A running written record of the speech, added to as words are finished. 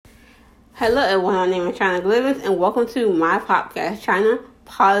Hello everyone, my name is China Glivens and welcome to my podcast, China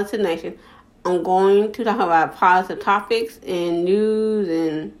Positive Nation. I'm going to talk about positive topics and news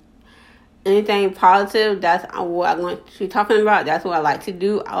and anything positive. That's what I'm going to be talking about. That's what I like to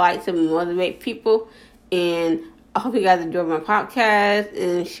do. I like to motivate people, and I hope you guys enjoy my podcast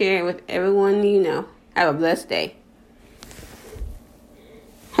and share it with everyone you know. Have a blessed day.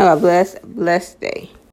 Have a blessed day.